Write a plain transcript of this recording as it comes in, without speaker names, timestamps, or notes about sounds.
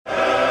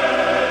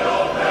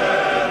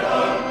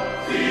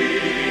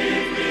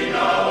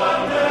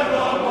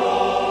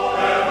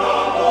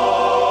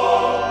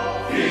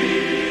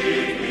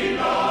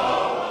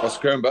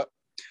going, but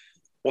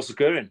What's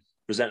occurring?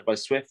 Presented by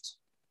Swift.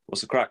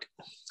 What's the crack?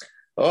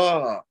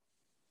 oh,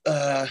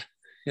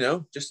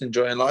 just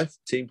enjoying life.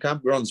 Team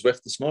camp. We're on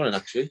Zwift this morning,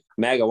 actually.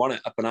 Mega won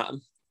it, up and at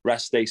 'em.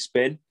 Rest day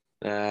spin.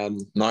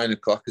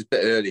 9:00. It's a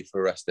bit early for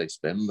a rest day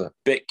spin, but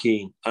Bit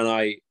keen, and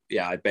I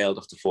bailed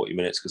after 40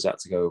 minutes because I had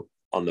to go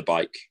on the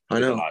bike. I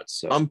with know. the lads,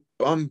 so.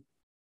 I'm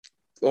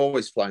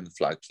always flying the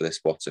flag for this.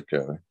 What's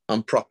occurring?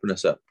 I'm propping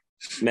us up.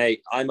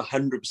 Mate, I'm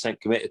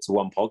 100% committed to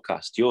one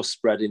podcast. You're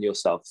spreading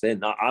yourself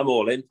thin. I'm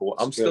all in for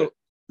what's occurring.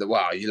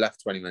 Wow, you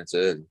left 20 minutes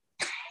early.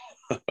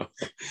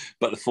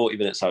 But the 40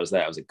 minutes I was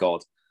there, I was a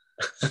god.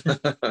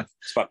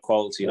 It's about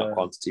quality, not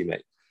quantity,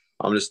 mate.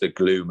 I'm just the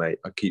glue, mate.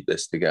 I keep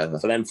this together.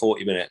 For them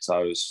 40 minutes, I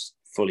was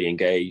fully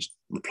engaged,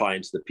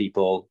 replying to the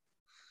people.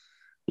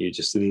 You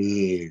just...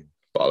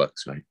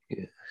 Bollocks, mate.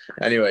 Yeah.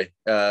 Anyway,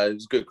 it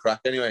was a good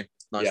crack. Anyway,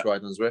 nice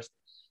ride on Zwift.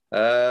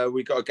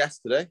 We got a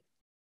guest today.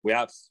 We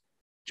have.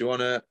 Do you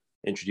want to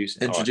introduce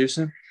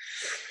him?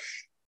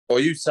 Or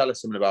you tell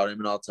us something about him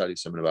and I'll tell you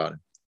something about him.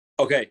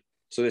 Okay,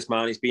 so this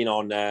man, he's been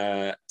on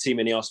Team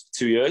Ineos for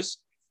 2 years.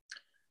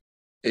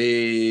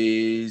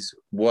 He's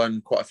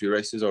won quite a few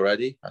races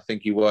already. I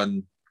think he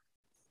won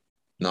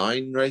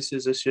 9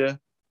 races this year.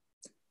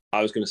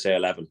 I was going to say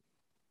 11.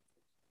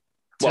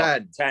 10. Well,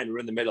 10, we're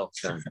in the middle.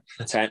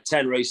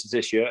 10 races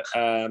this year.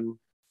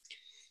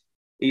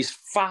 He's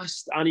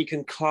fast and he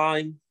can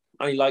climb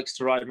and he likes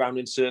to ride around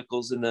in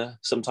circles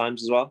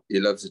sometimes as well. He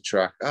loves the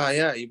track.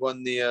 Yeah, he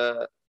won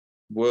the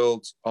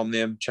World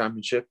Omnium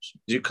Championships.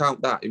 Do you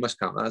count that? You must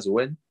count that as a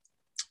win.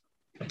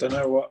 I don't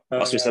know what...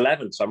 That's just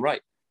 11, so I'm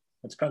right.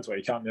 It depends what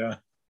you count, yeah.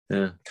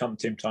 Yeah. Count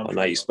team time. I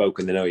know you've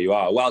spoken, they know who you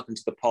are. Welcome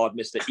to the pod,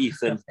 Mr.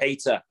 Ethan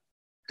Hayter.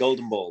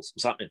 Golden Balls,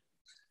 what's happening?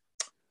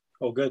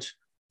 All good.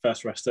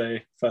 First rest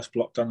day, first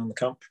block done on the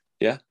camp.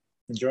 Yeah.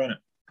 Enjoying it.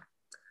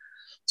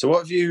 So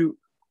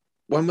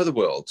when were the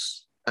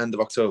Worlds? End of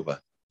October?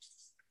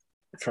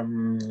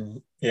 From,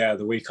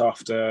 the week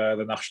after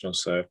the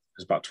Nationals, so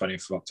it's about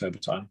 20th of October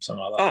time,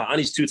 something like that. And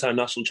he's 2-time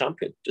national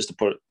champion, just to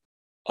put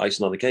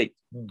icing on the cake.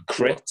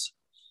 Crit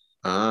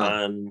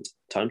and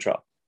time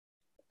trial.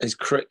 Is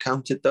crit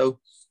counted, though?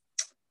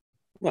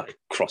 Well, he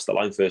crossed the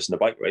line first in the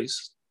bike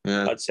race.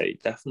 Yeah. I'd say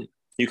definitely.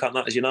 You count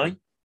that as your 9?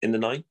 In the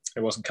 9? It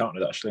wasn't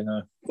counted, actually,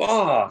 no.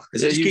 Wow.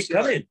 Is it keep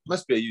coming?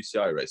 Must be a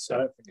UCI race. I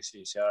don't think it's a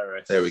UCI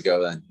race. There we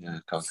go, then. Yeah,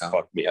 can't count.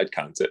 Fuck me, I'd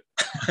count it.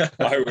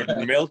 I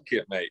would milk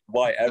it, mate.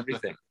 Why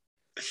everything?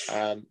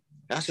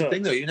 That's the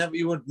thing, though.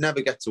 You would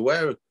never get to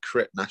wear a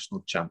crit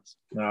national champ.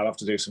 No, I'll have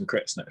to do some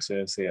crits next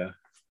year. So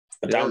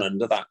Down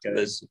under that,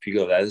 if you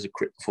go there's a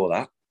crit before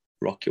that.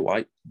 Rock your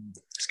white.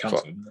 It's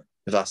cancelled, isn't it?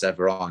 If that's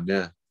ever on,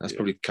 yeah. That's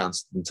probably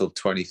cancelled until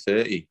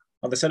 2030.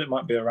 Well, they said it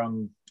might be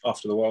around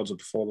after the Worlds or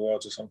before the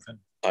Worlds or something.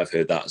 I've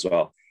heard that as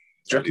well.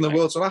 Do you reckon the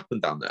Worlds will happen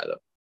down there,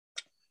 though?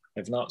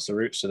 They've announced the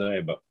routes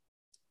today, but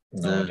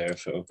no idea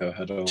if it'll go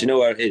ahead or... Do you know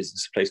where it is?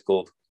 It's a place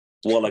called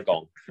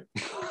Wollongong.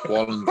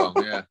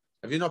 Wollongong, yeah.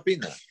 Have you not been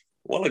there?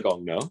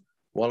 Wollongong, no.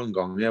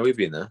 Wollongong, yeah, we've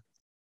been there.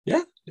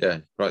 Yeah? Yeah,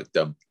 right,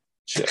 dumb.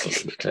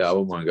 Shit. Yeah, I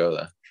wouldn't want to go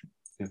there.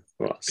 Yeah.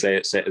 Well, say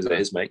it as it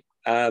is, mate.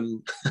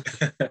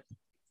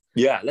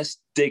 Yeah, let's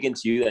dig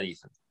into you then,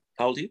 Ethan.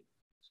 How old are you?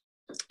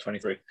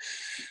 23.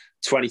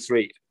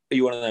 23. Are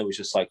you one of them who's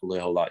just cycled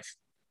their whole life?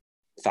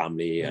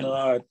 Family? And...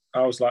 No,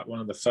 I was like one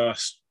of the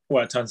first...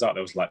 Well, it turns out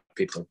there was like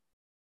people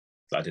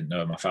that I didn't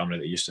know in my family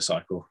that used to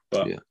cycle.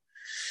 But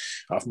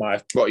of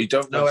my... What, you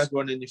don't know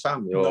everyone in your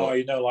family? Or no,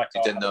 you know, like...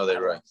 You didn't know they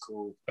were...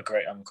 A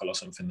great uncle or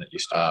something that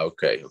used to...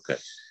 okay.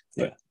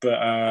 But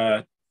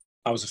I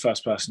was the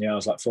first person, I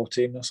was like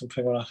 14 or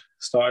something when I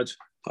started.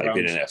 You've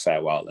been in it a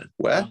fair while then.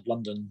 Where?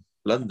 London.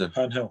 London.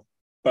 Hill.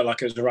 But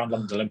like it was around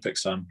London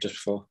Olympics time, just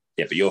before.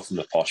 Yeah, but you're from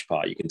the posh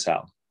part, you can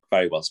tell.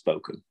 Very well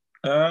spoken.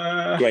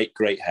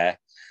 Great hair.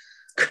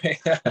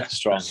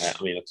 Strong hair.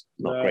 I mean, it's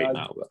not great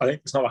now. But... I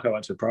think it's not like I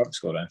went to a private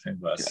school or anything,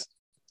 but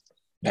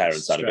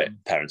parents had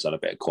a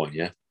bit of coin,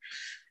 yeah.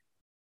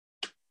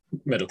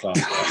 Middle class.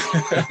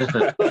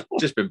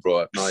 Just been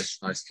brought up.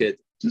 Nice kid.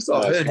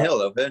 Herne Hill,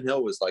 though. Herne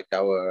Hill was like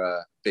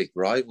our big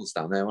rivals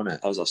down there, wasn't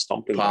it? That was our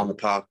stomping. Palmer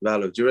Park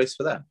Velo. Do you race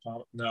for them?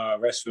 No, I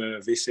race for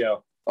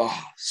VCL.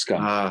 Oh,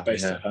 scum.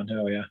 Based at Herne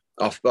Hill, yeah.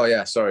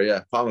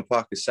 Palmer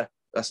Park is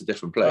that's a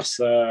different place.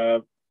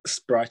 That's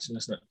Brighton,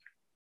 isn't it?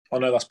 Oh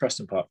no, that's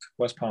Preston Park.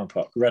 Where's Palmer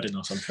Park? Reading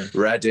or something.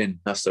 Reading,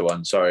 that's the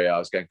one. Sorry, I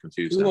was getting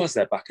confused. Who was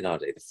there back in our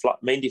day? The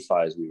Mainly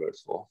Flyers we rode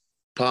for.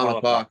 Palmer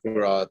Park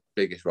were our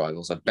biggest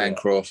rivals. Like Ben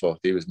Crawford,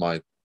 he was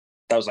my...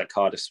 That was like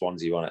Cardiff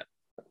Swansea, wasn't it?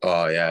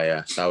 Oh,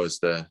 yeah. That was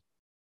the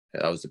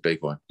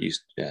big one.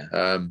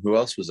 Who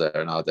else was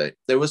there in our day?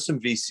 There was some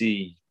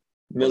VC...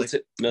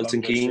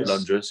 Milton Keynes.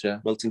 Lundras, yeah.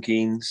 Milton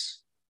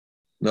Keynes.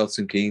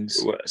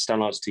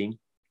 Stanlard's team.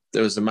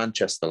 There was the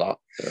Manchester lot.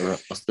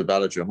 What's the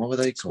Velodrome? What were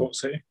they called?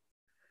 Sport City?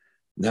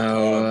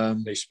 No.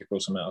 They used to be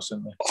called something else,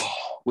 didn't they?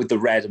 Oh, with the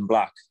red and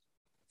black.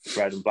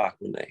 Red and black,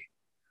 weren't they?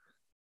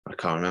 I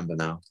can't remember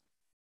now.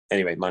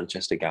 Anyway,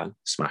 Manchester gang.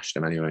 Smashed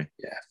them anyway.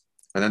 Yeah.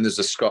 And then there's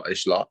the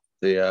Scottish lot.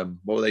 The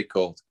what were they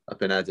called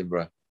up in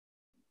Edinburgh?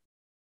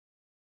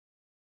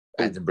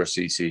 Edinburgh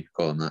CC,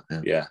 call them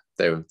that. Yeah.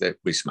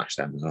 We smashed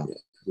them as well.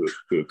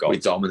 Yeah. We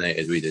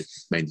dominated. We did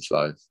mainly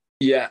flyers.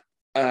 Yeah.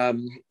 Back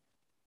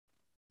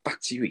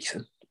to you,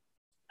 Ethan.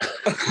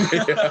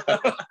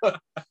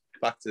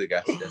 Back to the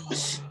guest.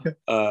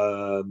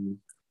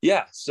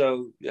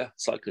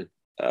 Cycling.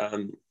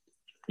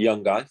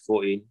 Young guy,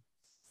 14,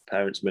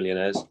 parents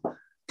millionaires.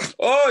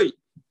 Oi!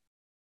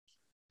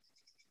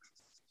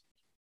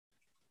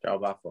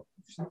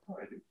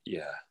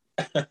 Yeah.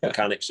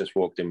 Mechanics just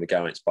walked in with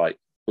Garrett's bike.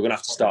 We're going to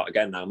have to start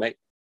again now, mate.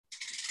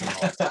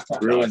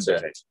 Ruined it.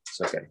 Okay.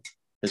 It's okay.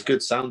 There's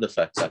good sound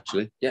effects,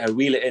 actually. Yeah,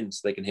 reel it in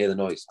so they can hear the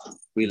noise.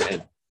 Reel it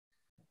in.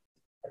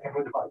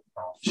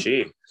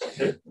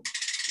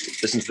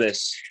 Listen to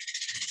this.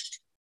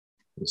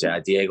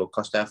 Diego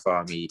Costa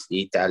from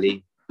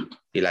Italy.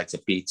 He likes a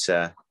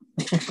pizza.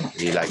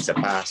 He likes a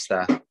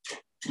pasta.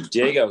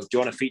 Diego, do you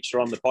want to feature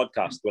on the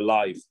podcast? We're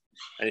live.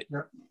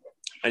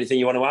 Anything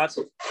you want to add?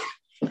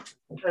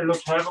 Hello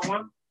to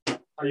everyone.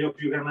 I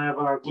hope you're going to have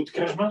a good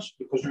Christmas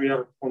because we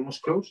are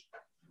almost close.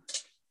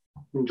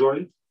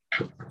 Enjoy.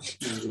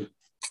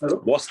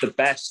 What's the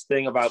best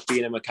thing about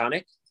being a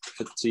mechanic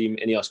for the team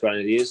Ineos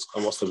Grenadiers,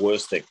 and what's the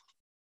worst thing?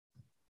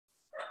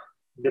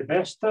 The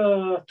best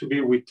to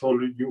be with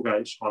all you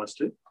guys,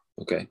 honestly.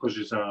 Okay. Because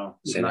it's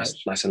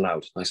nice and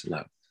loud.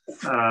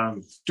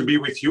 To be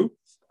with you,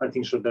 I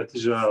think so. That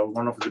is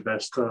one of the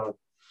best.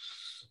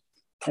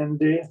 And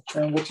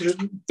what is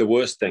it? The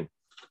worst thing?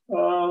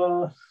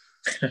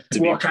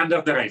 Work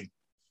under the rain.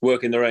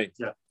 Work in the rain?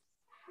 Yeah.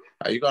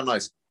 You got a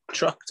nice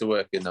truck to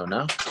work in though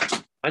now.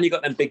 And you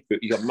got them big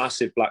boots. You got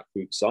massive black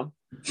boots on.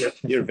 Yeah.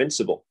 You're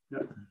invincible.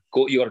 Yeah.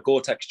 You got a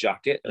Gore-Tex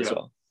jacket as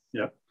well.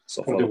 Yeah.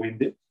 So for the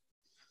windy.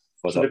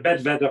 So the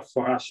bad weather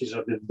for us is a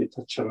little bit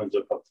a challenge,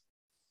 but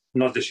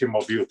not the same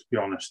of you, to be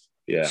honest.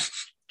 Yeah.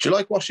 Do you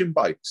like washing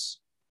bikes?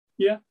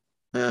 Yeah.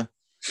 Yeah.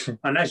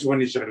 A nice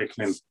one is really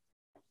clean.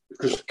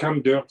 Because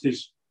come dirt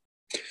is...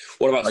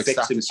 What about like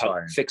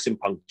fixing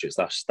punctures?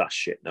 That's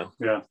shit, no?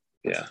 Yeah.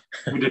 Yeah.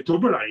 With the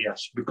tubular,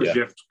 yes, because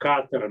you have to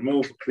cut,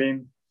 remove,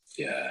 clean.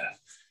 Yeah.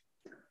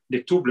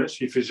 The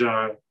tubeless, if it's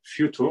a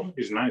future,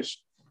 is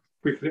nice.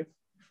 Quickly.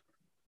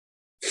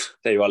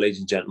 There you are, ladies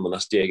and gentlemen.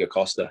 That's Diego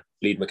Costa,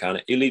 lead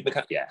mechanic. You lead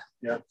mechanic?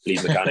 Yeah.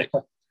 Lead mechanic.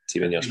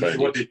 Team Ineos. That's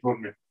what they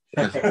told me.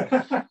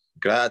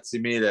 Grazie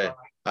mille.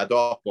 A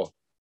dopo.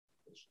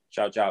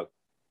 Ciao.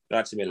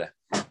 Grazie mille.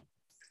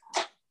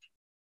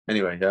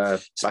 Anyway,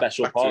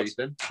 special part.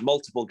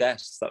 Multiple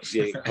guests. That was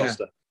Diego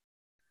Costa.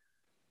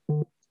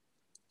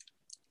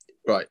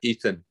 Right,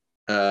 Ethan.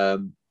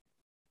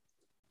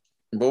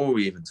 What were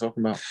we even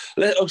talking about?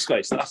 So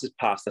that's his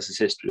past. That's his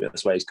history.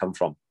 That's where he's come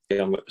from.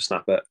 Young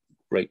whippersnapper.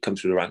 Right,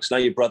 comes through the ranks. Now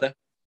your brother,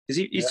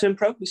 he's turned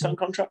pro? He's signed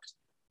contract?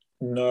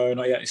 No,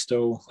 not yet. He's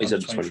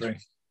under 23.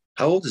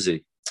 How old is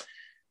he?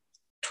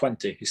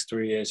 20. He's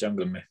 3 years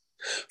younger than me.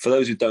 For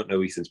those who don't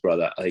know Ethan's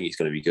brother, I think he's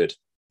going to be good.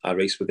 I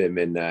raced with him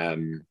in,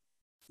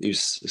 he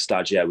was a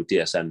stagiaire with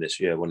DSM this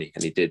year, wasn't he?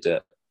 And he did...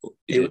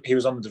 He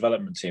was on the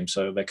development team,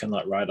 so they can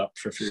ride up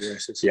for a few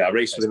races. Yeah, I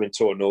raced with him in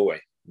Tour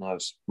Norway, and I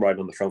was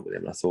riding on the front with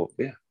him, and I thought,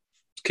 this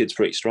kid's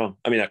pretty strong.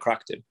 I mean, I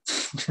cracked him.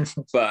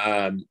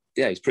 But,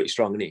 he's pretty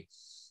strong, isn't he?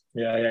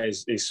 Yeah,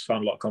 he's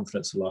found a lot of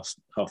confidence the last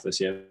half this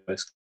year,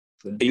 basically.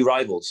 Are you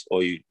rivals,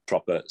 or you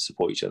proper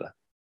support each other?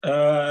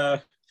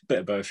 A bit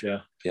of both, yeah.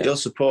 He'll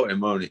support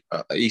him only.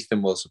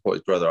 Ethan will support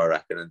his brother, I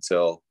reckon,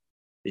 until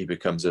he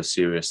becomes a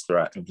serious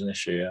threat. Becomes an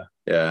issue, yeah.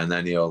 Yeah, and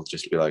then he'll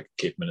just be like...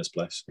 Keep him in his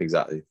place.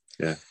 Exactly,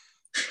 yeah.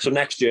 So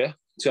next year,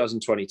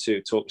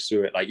 2022, talk us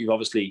through it. Like, you've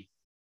obviously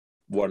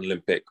won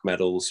Olympic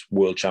medals,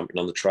 world champion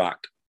on the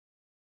track.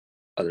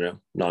 I don't know,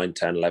 9,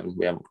 10, 11.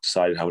 We haven't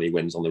decided how many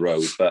wins on the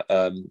road. But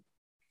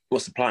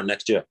what's the plan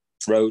next year?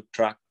 Road,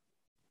 track?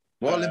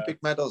 What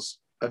Olympic medals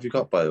have you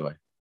got, by the way?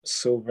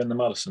 Silver in the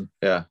Madison.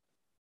 Yeah,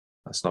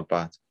 that's not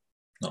bad.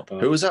 Not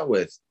bad. Who was that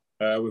with?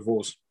 With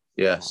Walls.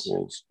 Yes.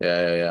 Walls.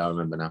 Yeah, I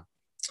remember now.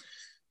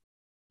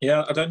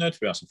 Yeah, I don't know, to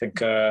be honest. I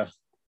think I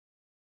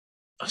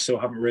still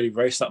haven't really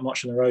raced that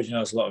much on the road.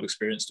 There's a lot of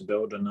experience to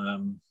build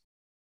and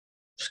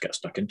just get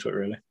stuck into it,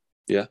 really.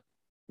 Yeah.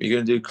 You're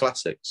going to do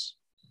classics?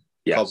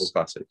 Yes. Cobble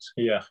classics?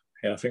 Yeah,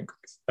 I think...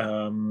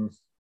 not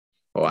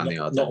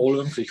all of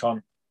them, because you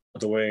can't...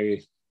 The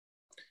way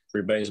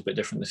Roubaix is a bit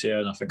different this year,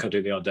 and I think I'll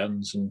do the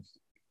Ardennes and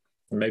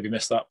maybe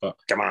miss that, but...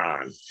 Come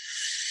on,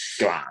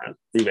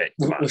 Roubaix,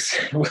 come on.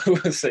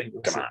 We'll see.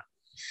 Come on.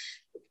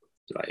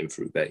 Like in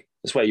Roubaix.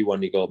 That's where you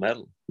won your gold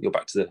medal. You go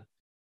back to the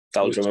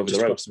Velodrome over the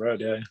road. Across the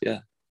road, yeah. Yeah,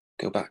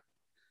 go back.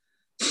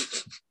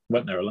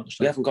 Went there at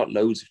lunchtime. We haven't got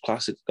loads of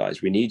classics,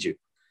 guys. We need you.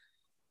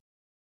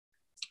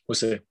 We'll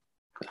see.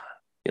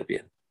 You'll be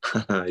in.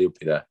 You'll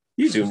be there.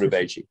 You doing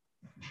Roubaix?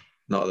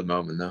 Not at the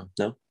moment,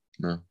 no.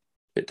 No.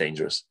 Bit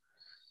dangerous.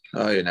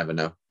 Oh, you never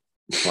know.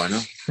 Why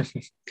not?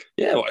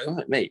 Yeah,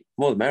 well, mate,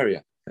 more the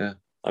merrier. Yeah.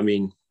 I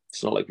mean,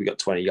 it's not like we got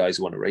 20 guys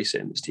who want to race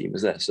it in this team,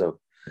 is there? So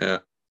yeah,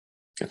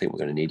 I think we're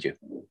going to need you.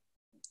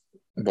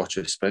 Watch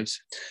your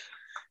space.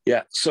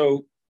 Yeah.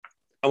 So,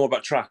 and what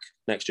about track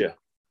next year?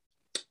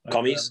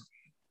 Commies?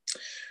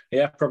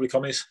 Yeah, probably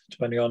commies,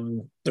 depending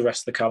on the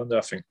rest of the calendar.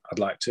 I think I'd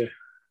like to.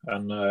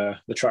 And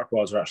the track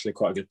worlds are actually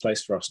quite a good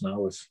place for us now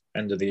with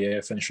end of the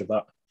year finish of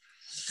that.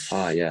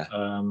 Ah, yeah.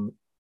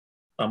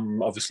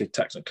 I'm obviously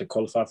technically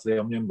qualified for the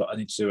Omnium, but I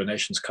need to do a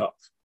Nations Cup,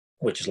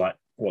 which is like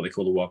what they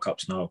call the World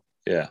Cups now.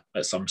 Yeah.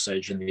 At some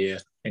stage in the year,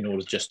 in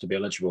order just to be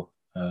eligible.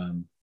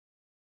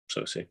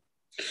 So see.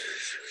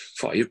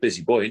 Oh, you're a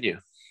busy boy, aren't you?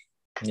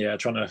 Yeah,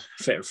 trying to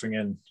fit everything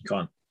in.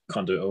 You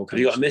can't do it all. Have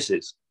you got a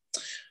missus?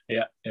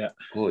 Yeah.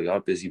 Oh, you're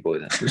a busy boy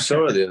then. We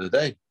saw her the other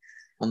day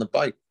on the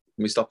bike.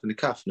 We stopped in the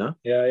cafe, no?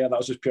 Yeah, that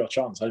was just pure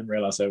chance. I didn't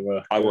realise they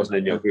were. I wasn't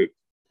in your group.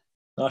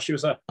 No, she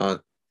was there.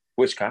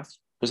 Which calf?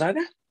 Was I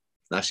there?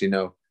 Actually,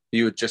 no.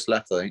 You had just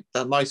left, I think.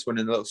 That nice one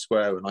in the little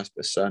square with a nice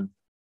bit of sun.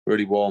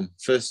 Really warm.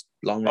 First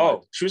long ride.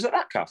 Oh, she was at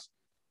that calf?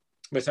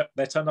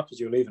 They turned up as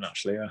you were leaving,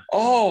 actually, yeah.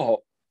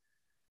 Oh,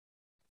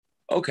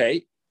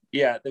 okay.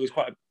 Yeah, there was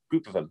quite a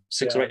group of them.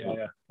 6 or 8 of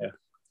them. Yeah.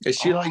 Is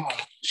she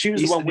she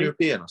was Eastern the one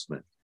European or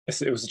something?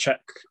 It was a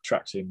Czech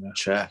track team there.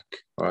 Czech.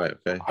 All right,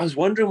 okay. I was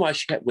wondering why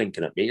she kept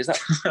winking at me. Is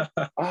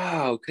that?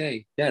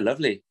 Okay. Yeah,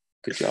 lovely.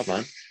 Good job,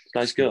 man.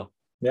 Nice girl.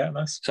 Yeah,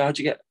 nice. So how'd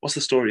you get? What's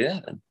the story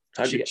there then?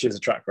 How'd you get? She's a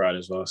track rider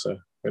as well, so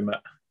we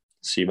met.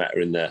 So you met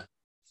her in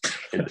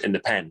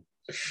the pen.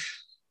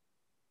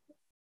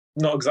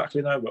 Not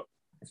exactly, no, but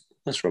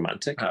That's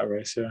romantic. at a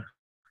race, yeah.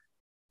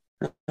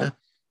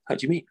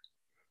 How'd you meet?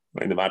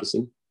 In the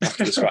Madison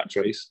after the scratch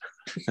race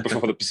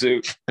before the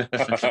pursuit.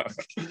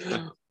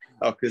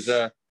 Oh,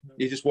 because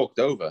he just walked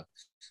over.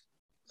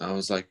 I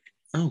was like,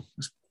 oh,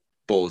 that's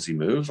a ballsy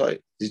move.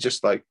 Like, he's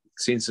just like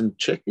seen some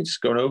chick and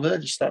just going over there,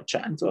 just start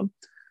chatting to him.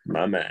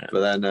 My man.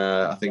 But then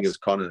I think it was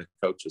Connor, the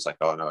coach, was like,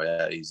 oh, no,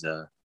 yeah, he's,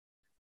 I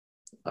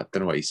don't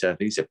know what he said. I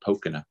think he said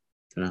poking her.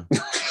 You know?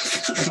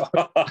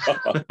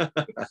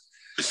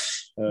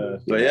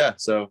 But yeah,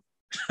 so.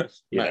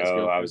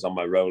 I was on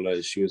my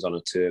rollers, she was on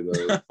a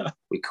turbo.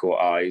 We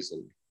caught eyes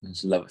and it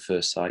was love at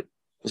first sight.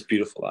 It was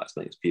beautiful last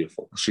night. It's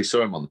beautiful. She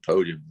saw him on the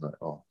podium. Like,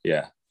 oh,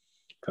 yeah.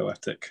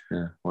 Poetic.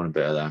 Yeah, want a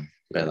bit of them.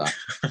 Bit of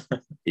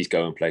that. He's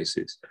going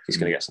places. He's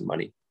going to get some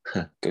money.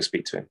 Go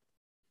speak to him.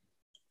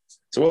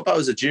 So what about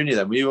as a junior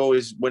then? Were you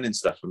always winning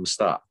stuff from the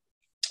start?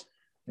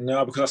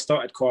 No, because I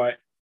started quite,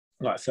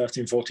 like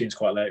 13, 14 is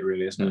quite late,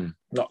 really, isn't it?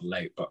 Not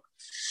late, but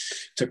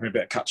it took me a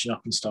bit of catching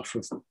up and stuff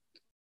with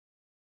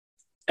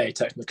A,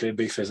 technically, and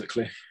B,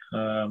 physically.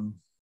 I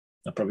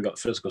probably got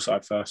the physical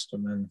side first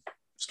and then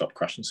stopped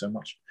crashing so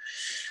much.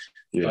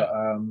 Yeah. But,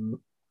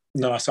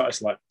 no, I started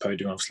like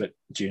podium, obviously, at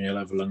junior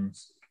level and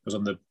was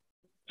on the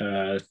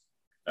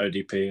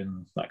ODP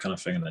and that kind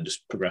of thing, and then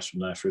just progressed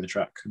from there through the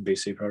track and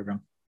BC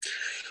program.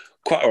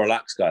 Quite a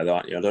relaxed guy, though,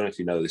 aren't you? I don't know if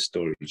you know this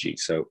story, G.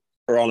 So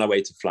we're on our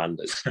way to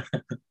Flanders.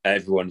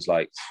 Everyone's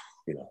like,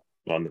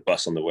 on the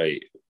bus on the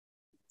way,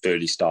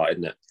 early start,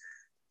 isn't it?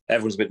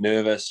 Everyone's a bit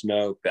nervous,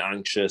 a bit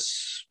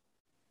anxious.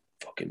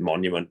 Fucking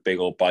monument, big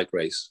old bike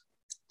race.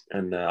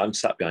 And I'm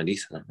sat behind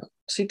Ethan. I'm like,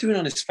 what's he doing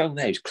on his phone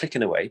there? He's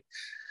clicking away.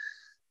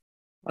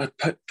 I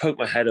poke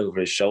my head over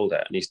his shoulder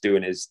and he's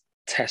doing his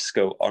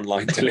Tesco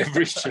online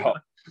delivery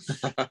shop.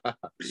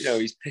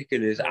 He's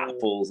picking his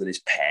apples and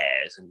his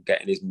pears and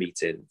getting his meat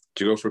in.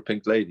 Do you go for a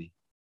pink lady?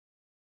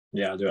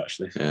 Yeah, I do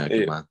actually. Yeah,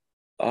 good man.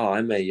 Oh,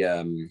 I'm a...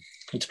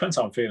 it depends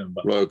how I'm feeling,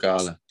 but... Royal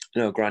Gala.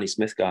 Granny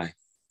Smith guy.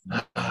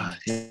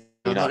 Yeah.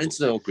 You're not into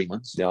the old green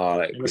ones? No, I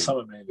like in the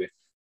summer, maybe.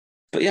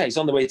 But yeah, he's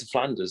on the way to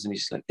Flanders and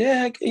he's like,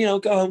 yeah,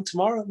 go home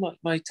tomorrow.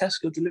 My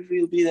Tesco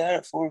delivery will be there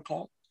at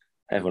 4:00.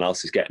 Everyone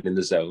else is getting in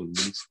the zone.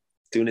 He's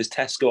doing his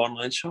Tesco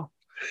online shop.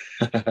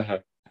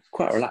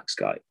 Quite a relaxed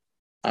guy.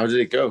 How did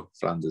it go,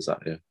 Flanders,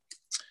 that year?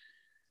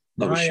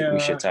 We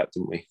shit out,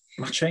 didn't we?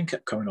 My chain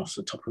kept coming off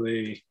the top of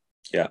the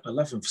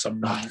 11 for some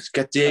reason. Let's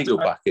get Diego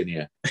back in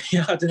here.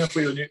 Yeah, I don't know if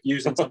we were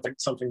using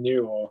something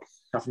new or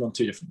having on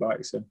two different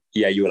bikes. So.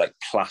 Yeah, you were like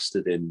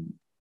plastered in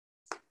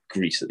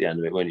grease at the end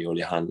of it, weren't you? All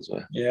your hands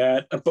were.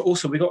 Yeah, but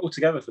also we got all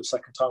together for the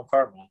second time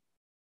Quaremont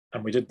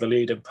and we did the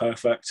lead in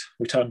perfect.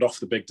 We turned off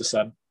the big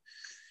descent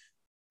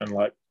and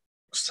we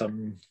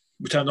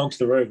turned onto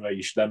the road where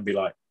you should then be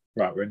like,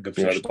 right, we're in good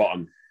position. At the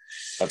bottom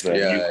of the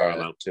new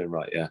Quaremont turn,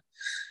 right, yeah.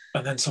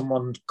 And then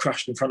someone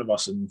crashed in front of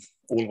us and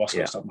all of us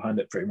got stuck behind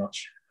it pretty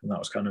much. And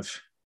that's when it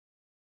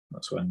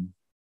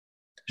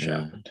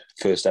happened.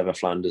 First ever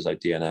Flanders, I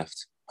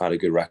DNF'd. Had a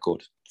good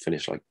record.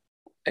 Finished like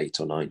 8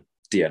 or 9.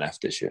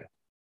 DNF'd this year.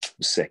 It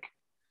was sick.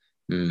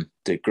 Did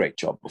a great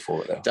job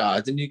before it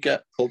though. Didn't you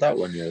get pulled out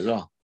one year as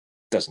well?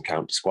 Doesn't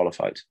count,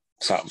 disqualified.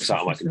 It's out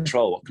of my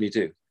control. What can you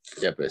do?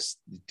 Yeah, but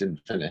you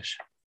didn't finish.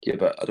 Yeah,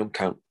 but I don't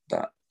count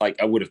that. Like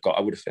I would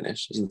have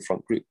finished. I was in the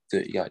front group,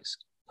 30 guys.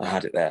 I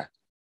had it there.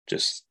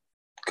 Just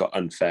got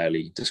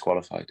unfairly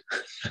disqualified.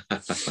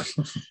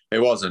 It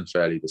was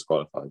unfairly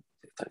disqualified.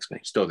 Thanks,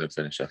 mate. Still didn't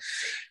finish it.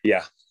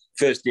 Yeah.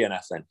 First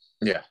DNF then.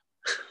 Yeah.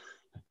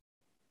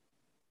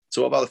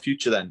 So what about the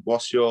future then?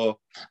 What's your,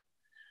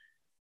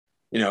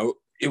 you're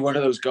one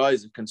of those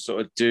guys that can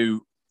sort of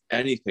do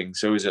anything.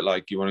 So is it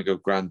like you want to go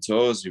grand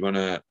tours? You want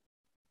to,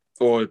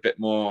 or a bit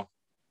more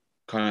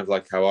kind of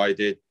like how I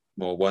did,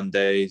 more one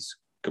days,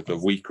 couple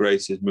of week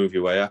races, move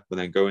your way up, and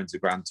then go into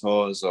Grand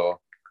Tours? Or,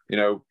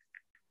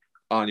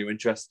 aren't you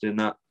interested in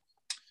that?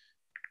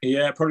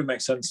 Yeah, it probably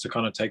makes sense to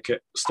kind of take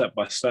it step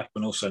by step,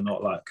 and also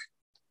not like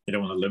you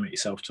don't want to limit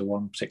yourself to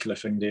one particular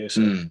thing, do you?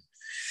 So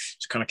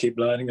just kind of keep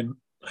learning, and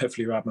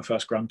hopefully ride my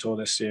first Grand Tour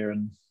this year.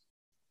 And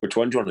which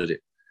one do you want to do?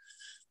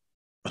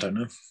 I don't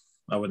know.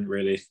 I wouldn't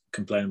really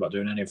complain about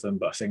doing any of them,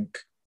 but I think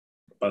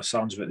by the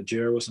sounds of it, the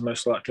Giro was the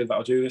most likely that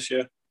I'll do this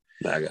year.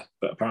 Mega.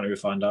 But apparently we'll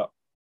find out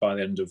by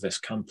the end of this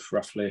camp,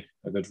 roughly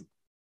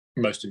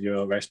most of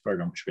your race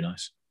program, which would be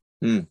nice.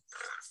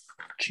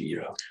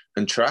 Giro.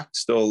 And track,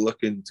 still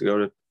looking to go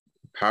to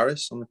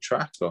Paris on the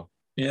track? Or?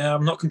 Yeah,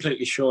 I'm not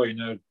completely sure.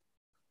 There's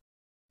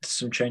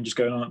some changes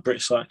going on at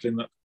British Cycling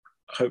that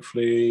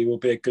hopefully will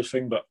be a good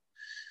thing, but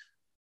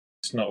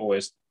it's not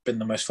always been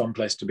the most fun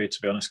place to be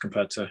honest,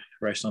 compared to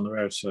racing on the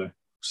road. So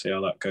see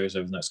how that goes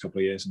over the next couple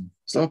of years. And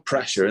there's a lot of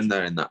pressure in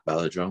there in that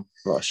velodrome,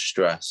 a lot of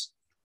stress.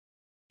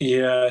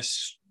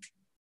 Yes.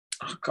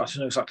 I don't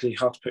know exactly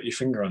how to put your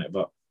finger on it,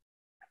 but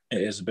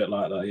it is a bit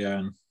like that, yeah.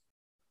 And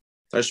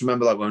I just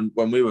remember like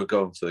when we were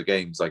going for the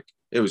games, like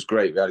it was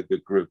great. We had a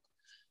good group.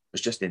 It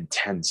was just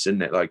intense,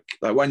 isn't it? Like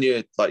when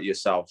you're like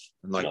yourself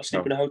and like not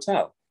sleep in a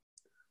hotel.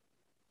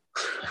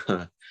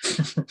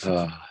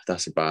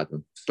 That's a bad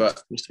one. But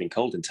it must have been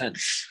cold,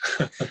 intense.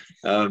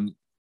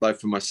 Like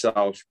for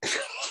myself,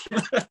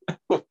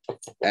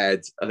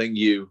 Ed, I think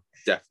you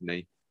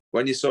definitely.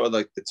 When you're sort of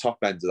like the top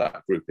end of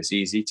that group, it's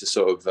easy to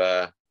sort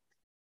of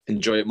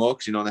enjoy it more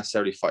because you're not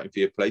necessarily fighting for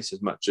your place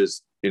as much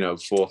as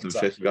fourth and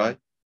fifth guy.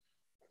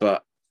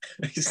 But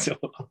there's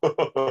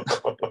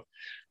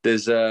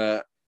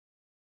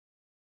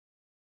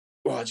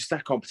just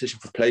that competition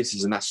for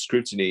places and that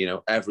scrutiny.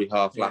 Every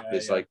half lap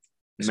is like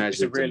measured.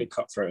 It's a really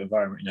cutthroat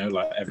environment.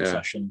 Like every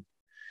session,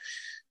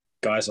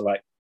 guys are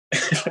like.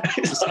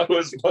 That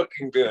was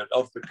fucking good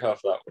off the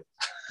cuff. That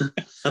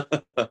one.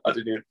 I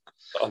didn't even.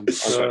 I'm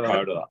so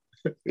proud of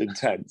that.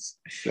 Intense.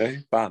 Okay?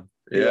 Bam.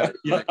 Yeah.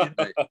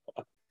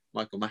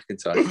 Michael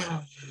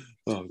McIntyre.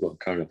 Oh, God,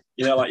 carry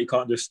on. Like you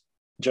can't just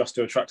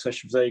do a track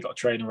session for there. You got to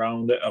train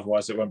around it,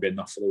 otherwise it won't be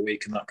enough for the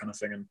week and that kind of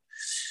thing.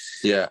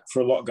 And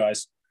for a lot of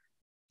guys,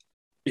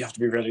 they have to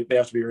be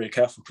really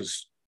careful,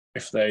 because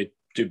if they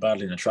do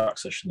badly in a track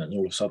session, then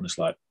all of a sudden it's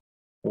like,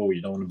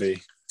 you don't want to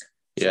be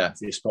for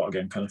your spot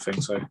again, kind of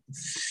thing. So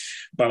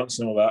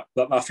balancing all that,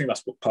 I think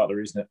that's part of the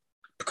reason it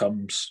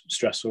becomes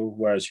stressful.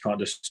 Whereas you can't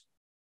just.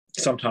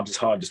 Sometimes it's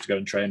hard just to go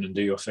and train and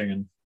do your thing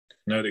and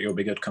know that you'll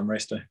be good come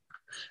race day.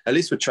 At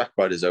least with track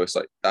riders, though, it's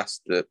like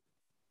that's the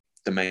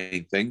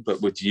main thing.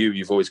 But with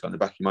you've always got in the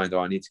back of your mind,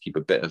 I need to keep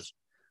a bit of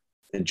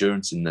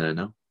endurance in there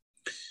now.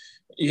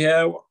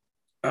 Yeah,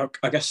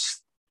 I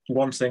guess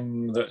one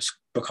thing that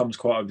becomes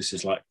quite obvious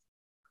is like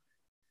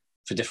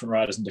for different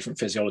riders and different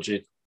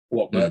physiology,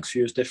 what works for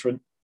you is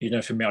different.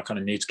 For me, I kind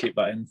of need to keep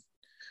that in.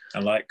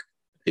 And like,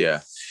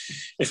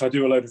 if I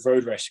do a load of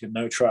road racing and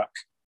no track,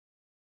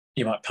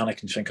 you might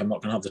panic and think I'm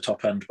not going to have the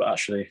top end, but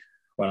actually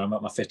when I'm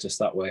at my fittest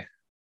that way,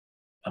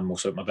 I'm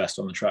also at my best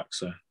on the track.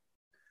 So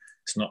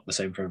it's not the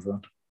same for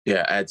everyone.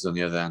 Yeah, Ed's on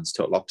the other hand,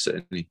 total opposite,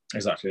 isn't he?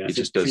 Exactly. Yeah. He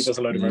just does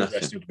a load of road nothing.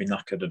 racing, he'd be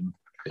knackered and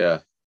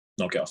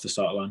not get off the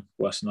start line.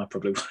 Worse than I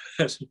probably would.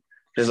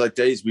 There's like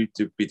days we'd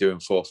be doing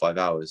 4 or 5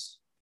 hours.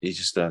 He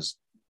just does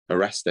a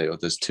rest day or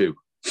does 2.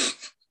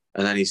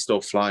 And then he's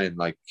still flying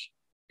like,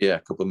 a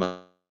couple of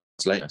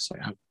months later. It's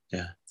like,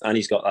 And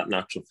he's got that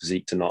natural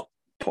physique to not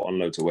put on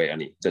loads of weight,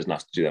 and he doesn't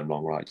have to do them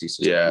long rides. He's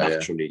just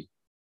naturally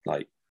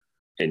like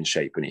in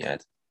shape when he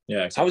had.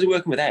 Yeah. Exactly. How was he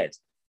working with Ed?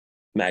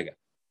 Mega.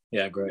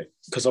 Yeah, great.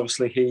 Because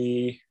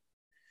obviously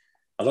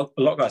a lot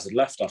of guys had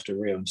left after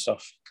Rio and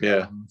stuff.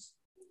 Yeah.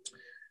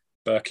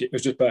 Berkey, it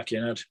was just Berkey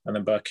and Ed, and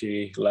then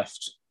Berkey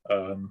left.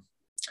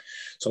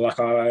 So like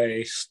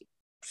I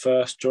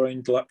first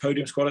joined the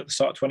podium squad at the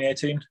start of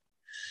 2018,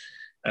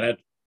 and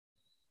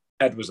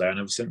Ed was there, and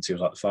ever since he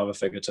was like the father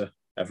figure to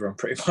everyone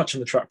pretty much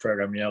in the track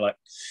program. Like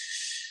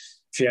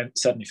if he hadn't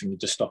said anything, you'd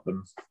just stop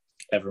and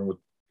everyone would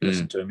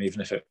listen to him,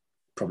 even if it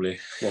probably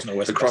wasn't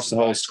always across the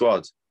whole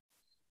squad.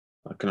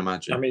 I can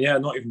imagine. I mean,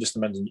 not even just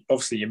the men's.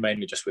 Obviously, you're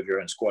mainly just with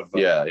your own squad.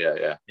 But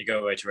you go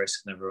away to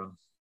races and everyone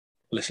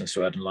listens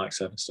to Ed and likes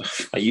Ed and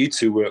stuff. You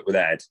two work with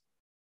Ed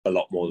a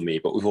lot more than me,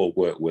 but we've all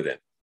worked with him.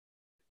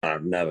 And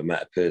I've never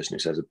met a person who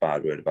says a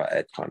bad word about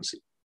Ed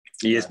Clancy.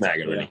 He is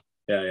mega, really.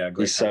 Yeah.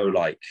 Great. He's so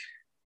like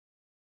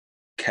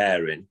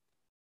caring,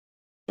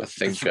 a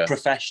thinker,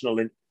 professional,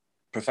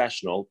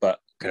 but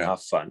can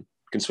have fun.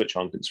 Can switch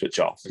on, can switch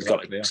off. He's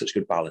got such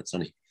good balance,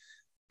 hasn't he?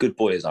 Good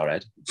boy is our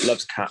Ed.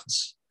 Loves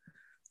cats.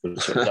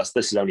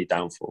 This is only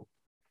downfall.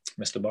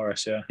 Mr.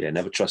 Boris, yeah. Yeah,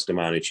 never trust a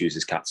man who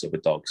chooses cats over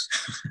dogs.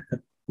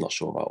 Not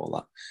sure about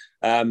all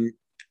that.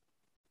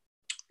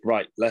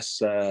 Right, let's...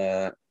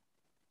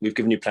 we've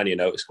given you plenty of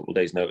notice, a couple of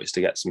days' notice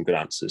to get some good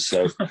answers.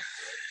 So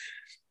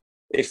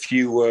if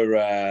you were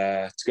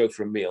to go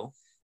for a meal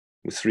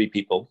with 3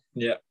 people,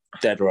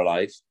 dead or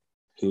alive,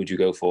 who would you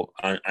go for?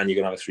 And you're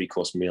going to have a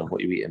 3-course meal.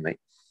 What are you eating, mate?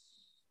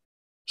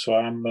 So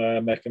I'm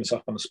making this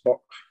up on the spot.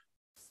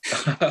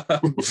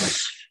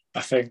 I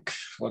think,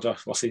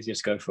 what's easier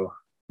to go for?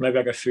 maybe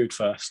I go food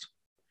first.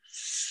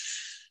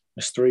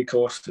 There's 3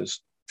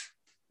 courses.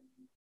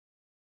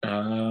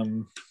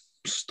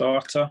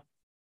 Starter.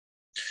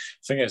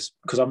 Thing is,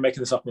 because I'm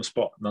making this up on the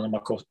spot, none of my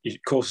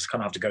courses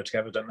kind of have to go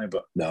together, don't they?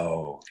 But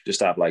no,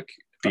 just have like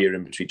beer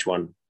in between each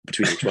one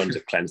to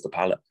cleanse the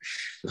palate.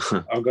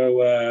 I'll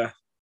go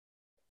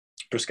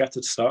bruschetta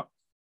to start.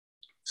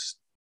 It's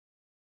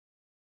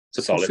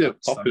a Solid.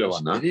 popular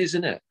one, that. It is,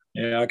 isn't it?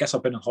 Yeah, I guess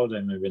I've been on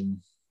holiday, maybe,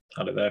 and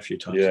had it there a few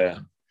times. Yeah.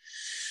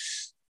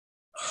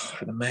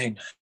 For the main,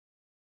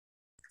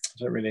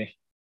 I don't really.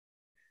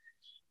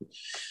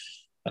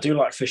 I do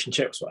like fish and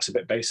chips, but that's a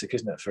bit basic,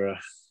 isn't it? For a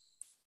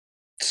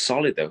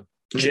solid though.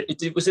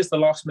 Was this the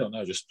last meal?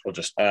 No, just.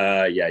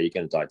 Yeah, you're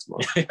gonna die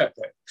tomorrow. Yeah,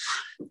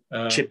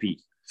 okay. Chippy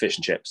fish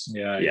and chips.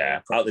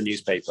 Yeah. Out the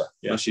newspaper.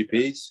 Yeah. Mushy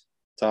peas,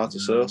 tartar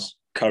sauce,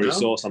 Curry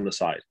sauce on the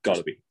side.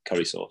 Gotta be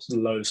curry sauce.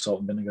 Load of salt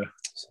and vinegar.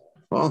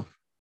 Oh,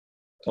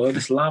 Although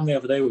this lamb the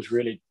other day was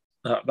really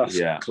that's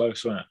Yeah.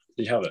 close, wasn't it?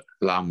 Did you have it?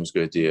 lamb was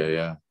good.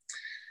 Yeah.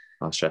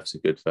 Our chef's a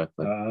good fair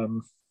play.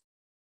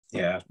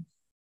 Yeah. I'm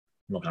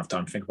not gonna have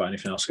time to think about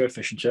anything else. Go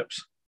fish and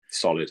chips.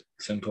 Solid.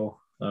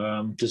 Simple.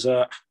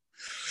 Dessert.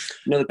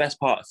 You know, the best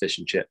part of fish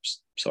and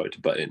chips, sorry to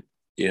butt in,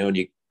 you know, when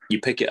you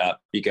pick it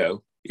up, you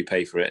go, you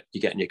pay for it,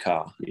 you get in your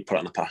car, you put it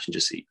on the passenger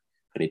seat,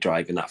 and you're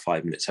driving that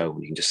 5 minutes home,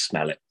 and you can just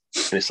smell it.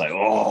 And it's like,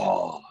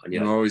 oh, and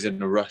You're you're always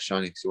in a rush,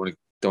 aren't you? Because you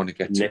don't want to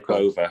get nip too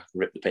cold. over,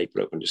 rip the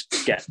paper open, just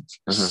get,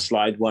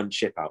 slide one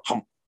chip out.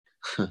 Hump.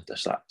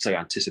 That's that. It's like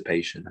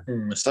anticipation.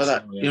 It's So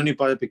that yeah. you only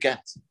buy a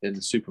baguette in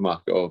the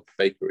supermarket or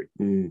bakery.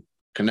 Mm.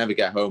 Can never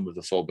get home with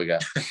a full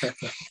baguette.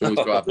 You always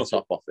got to have the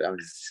top off it,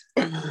 haven't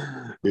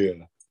you?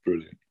 Yeah,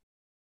 brilliant.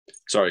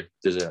 Sorry,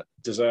 dessert.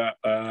 Dessert.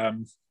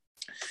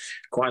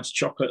 Quite into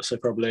chocolate, so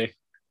probably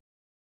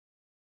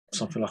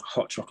something like a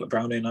hot chocolate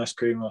brownie and ice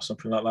cream or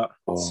something like that.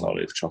 Oh,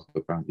 Solid.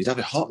 chocolate brown. You'd have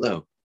it hot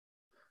though.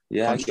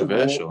 Yeah,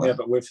 Controversial. Yeah,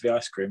 but with the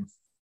ice cream.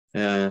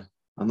 Yeah,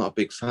 I'm not a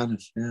big fan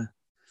of. Yeah,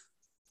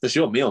 it's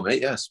your meal,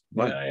 mate. Yes,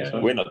 right. Yeah.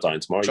 we're not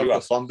dying tomorrow. You Chocolate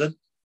have fondant.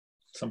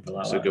 Something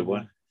like That's that. a good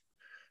one.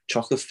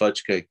 Chocolate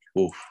fudge cake.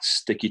 Oh,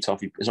 sticky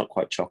toffee. It's not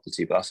quite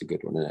chocolatey, but that's a good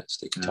one, isn't it?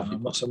 Sticky toffee.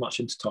 I'm not so much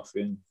into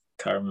toffee, and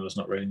caramel is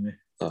not really me.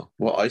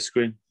 what ice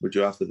cream would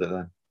you have with it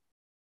then?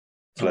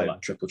 I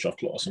like triple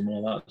chocolate or something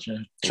like that. You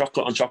know?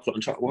 Chocolate on chocolate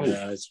on chocolate. Whoa.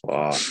 Yeah, it's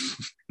Wow,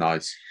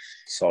 nice.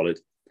 Solid.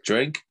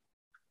 Drink.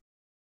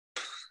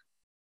 I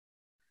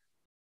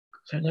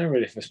don't know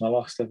really if it's my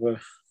last ever. I'm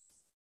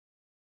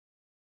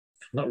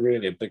not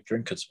really a big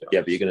drinker, to be honest.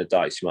 Yeah, but you're going to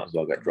die, so you might as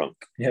well get drunk.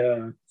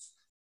 Yeah.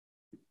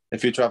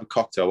 If you were to have a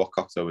cocktail, what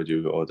cocktail would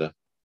you order?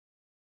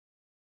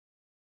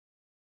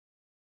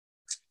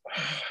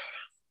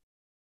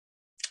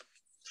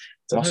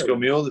 Moscow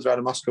Mule. Have you had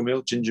a Moscow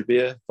Mule? Ginger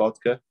beer,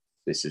 vodka.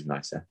 This is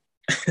nice, eh?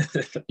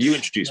 You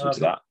introduced me to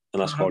that,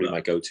 and that's I probably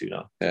haven't. my go-to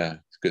now. Yeah,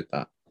 it's good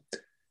that.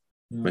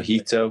 Mm.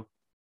 Mojito,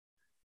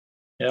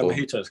 Yeah, Cool.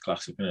 mojito's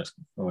classic, and it's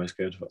always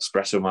good. But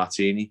espresso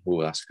martini.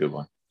 Oh, that's a good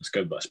one. it's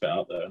good, but it's a bit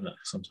out there, isn't it?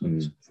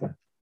 Sometimes. Good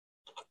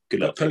But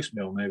luck. post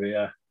meal, maybe.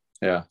 Yeah.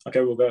 Yeah.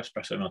 Okay, we'll go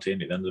espresso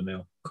martini at the end of the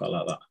meal. Quite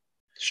like that.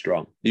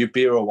 Strong. You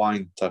beer or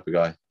wine type of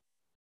guy?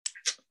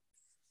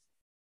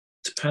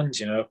 Depends,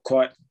 you know.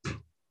 Quite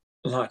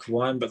like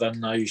wine, but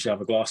then I usually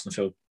have a glass and I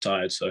feel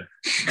tired. So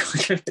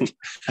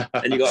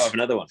And you got to have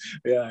another one.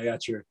 yeah,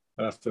 true.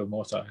 I feel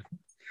more tired.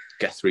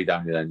 Get 3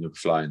 down here, then you'll be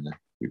flying there.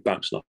 We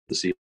bouncing off the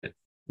ceiling.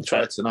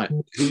 Try it tonight.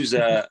 Who's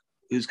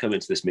coming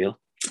to this meal?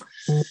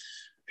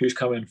 Who's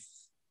coming?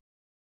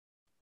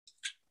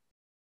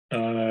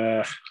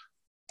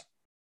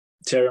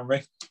 Thierry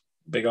Henry,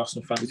 big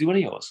Arsenal fan. Was he one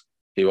of yours?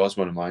 He was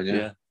one of mine, yeah.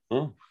 Yeah.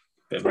 Oh.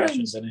 Bit of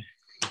Russian, isn't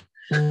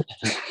he?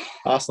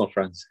 Arsenal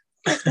friends.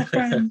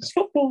 Friends,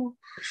 football.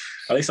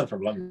 At least I'm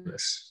from London.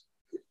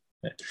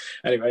 Yeah.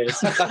 Anyway,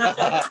 it's, Oh,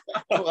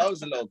 that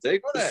was a little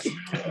dig, wasn't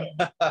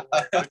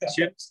it?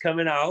 Chips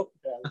coming out.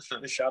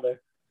 the shadow.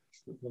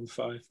 Number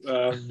 5.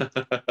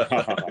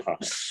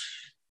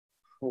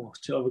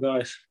 Two other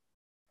guys.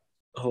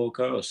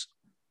 Girls.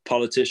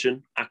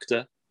 Politician,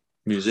 actor,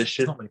 There's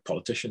Musician. not many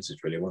politicians who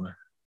really want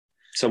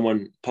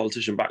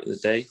politician back in the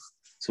day,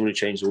 someone who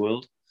changed the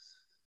world.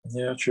 to.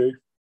 Yeah, true.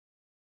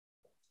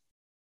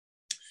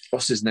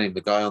 What's his name?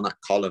 The guy on that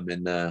column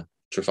in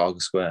Trafalgar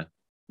Square.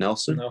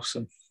 Nelson?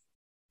 Nelson.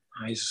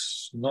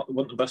 He's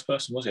wasn't the best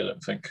person, was he? I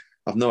don't think.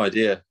 I've no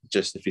idea.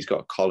 Just if he's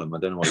got a column, I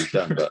don't know what he's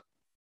done, but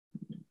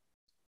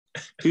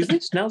Who's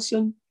this?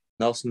 Nelson?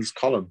 Nelson's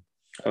column.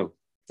 Oh.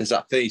 There's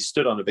that thing. He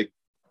stood on a big,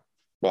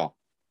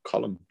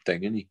 column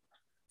thing, isn't he?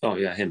 Oh,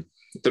 yeah, him.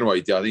 I don't know what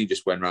he did. I think he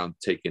just went around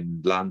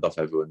taking land off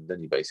everyone,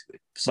 didn't he, basically?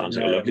 Sounds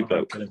like a lovely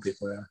bloke. Killing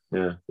people, yeah.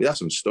 Yeah. He had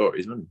some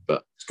stories, wasn't he?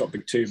 But It's got a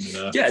big tomb in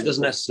there. Yeah, it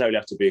doesn't necessarily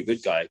have to be a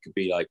good guy. It could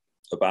be like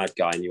a bad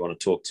guy and you want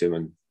to talk to him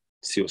and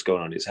see what's going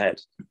on in his head.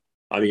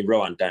 I mean,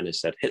 Rowan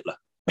Dennis said Hitler,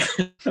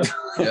 yeah,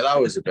 that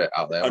was a bit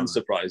out there.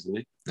 wasn't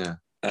unsurprisingly. Yeah.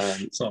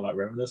 It's not like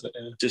Roman, is it?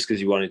 Yeah. Just because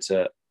he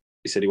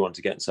said he wanted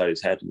to get inside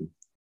his head and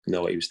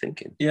know what he was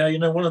thinking. Yeah, you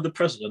know, one of the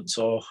presidents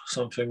or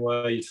something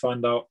where you'd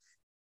find out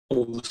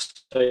all the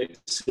state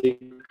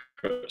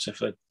secrets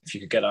if you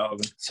could get out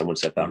of them. Someone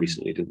said that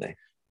recently, didn't they?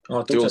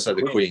 Oh, Duel said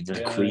the Queen.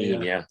 The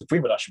Queen, yeah. The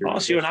Queen would actually be Oh,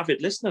 so you're an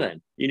avid listener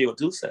then. You knew what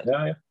Duel said.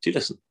 Yeah. Do you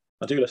listen?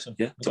 I do listen.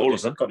 Yeah, to all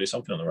of them. Got to do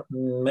something on the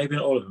maybe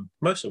not all of them.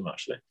 Most of them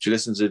actually. Do you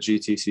listen to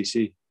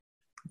GTCC?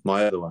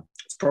 My other one.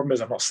 The problem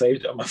is I've not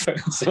saved it on my phone.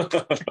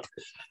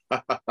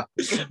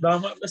 No, I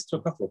might listen to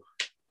a couple.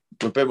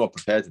 I'm a bit more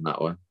prepared in that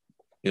one.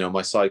 You know,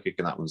 my psychic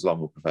in that one's a lot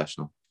more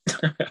professional.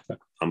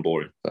 I'm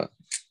boring. But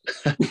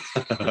That's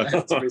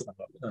the reason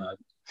I've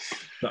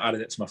not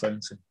added it to my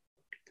phone. So.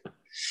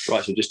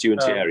 Right, so just you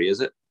and Thierry,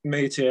 is it?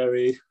 Me,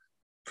 Thierry.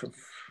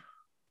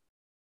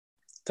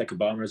 Take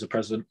Obama as a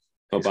president.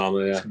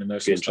 Obama, yeah. It's gonna know Be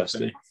some stuff,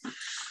 interesting.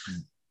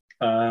 isn't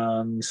he?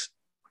 And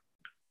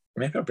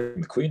maybe I'll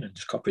bring the Queen and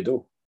just copy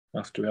Duel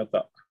after we had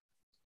that.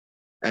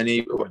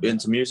 any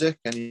into music?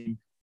 Any?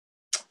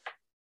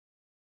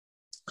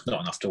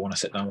 Not enough to want to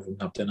sit down with them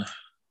and have dinner.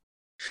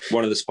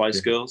 One of the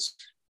Spice Girls,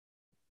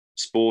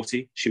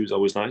 sporty. She was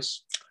always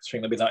nice. I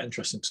think that'd be that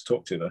interesting to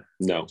talk to, though.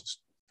 No,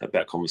 a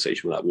better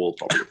conversation with that wall,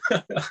 probably.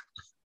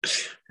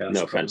 Yeah,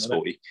 No offense,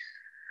 sporty.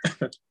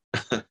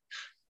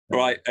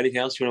 Right, anything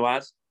else you want to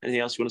add?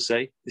 Anything else you want to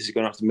say? This is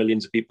going after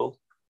millions of people.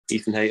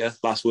 Ethan Hayter,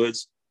 last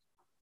words?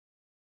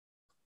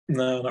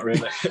 No, not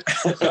really.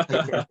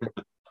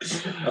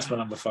 That's my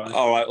number 5.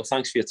 All right, well,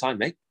 thanks for your time,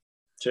 mate.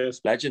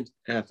 Cheers. Legend.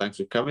 Yeah, thanks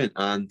for coming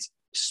and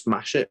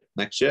smash it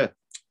next year.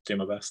 Do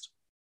my best.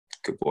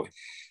 Good boy.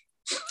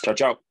 Ciao,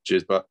 ciao.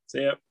 Cheers, bud.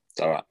 See ya.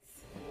 All right.